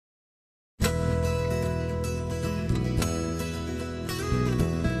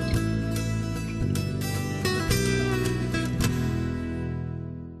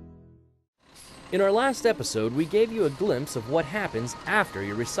In our last episode, we gave you a glimpse of what happens after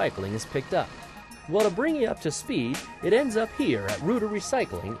your recycling is picked up. Well, to bring you up to speed, it ends up here at Rooter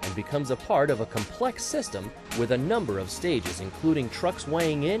Recycling and becomes a part of a complex system with a number of stages, including trucks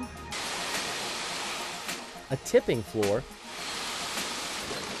weighing in, a tipping floor,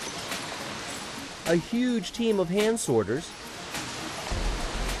 a huge team of hand sorters,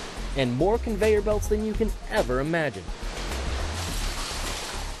 and more conveyor belts than you can ever imagine.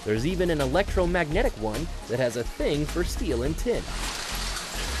 There's even an electromagnetic one that has a thing for steel and tin.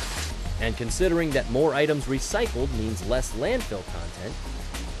 And considering that more items recycled means less landfill content,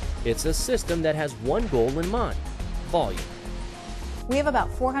 it's a system that has one goal in mind: volume. We have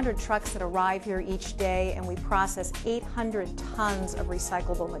about 400 trucks that arrive here each day, and we process 800 tons of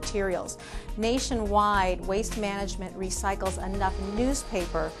recyclable materials. Nationwide, Waste Management recycles enough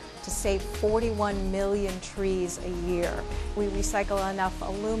newspaper to save 41 million trees a year. We recycle enough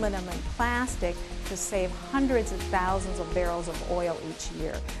aluminum and plastic to save hundreds of thousands of barrels of oil each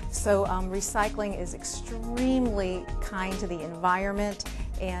year. So recycling is extremely kind to the environment,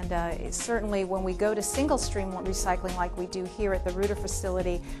 and certainly when we go to single stream recycling like we do here at the Rooter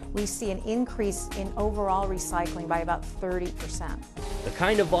facility, we see an increase in overall recycling by about 30%. The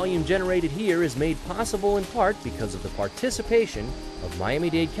kind of volume generated here is made possible in part because of the participation of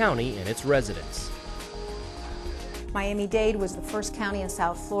Miami-Dade County and its residents. Miami-Dade was the first county in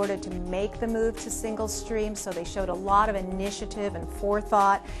South Florida to make the move to single stream, so they showed a lot of initiative and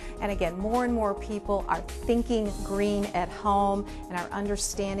forethought. And again, more and more people are thinking green at home and are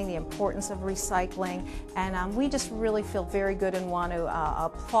understanding the importance of recycling. And we just really feel very good and want to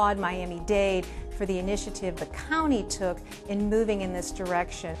applaud Miami-Dade for the initiative the county took in moving in this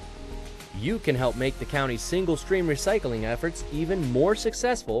direction. You can help make the county's single-stream recycling efforts even more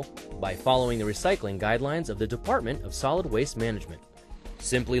successful by following the recycling guidelines of the Department of Solid Waste Management.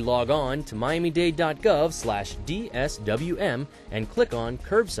 Simply log on to miamidade.gov/DSWM and click on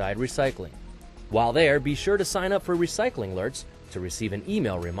Curbside Recycling. While there, be sure to sign up for recycling alerts to receive an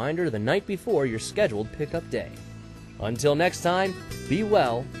email reminder the night before your scheduled pickup day. Until next time, be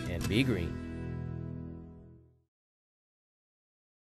well and be green.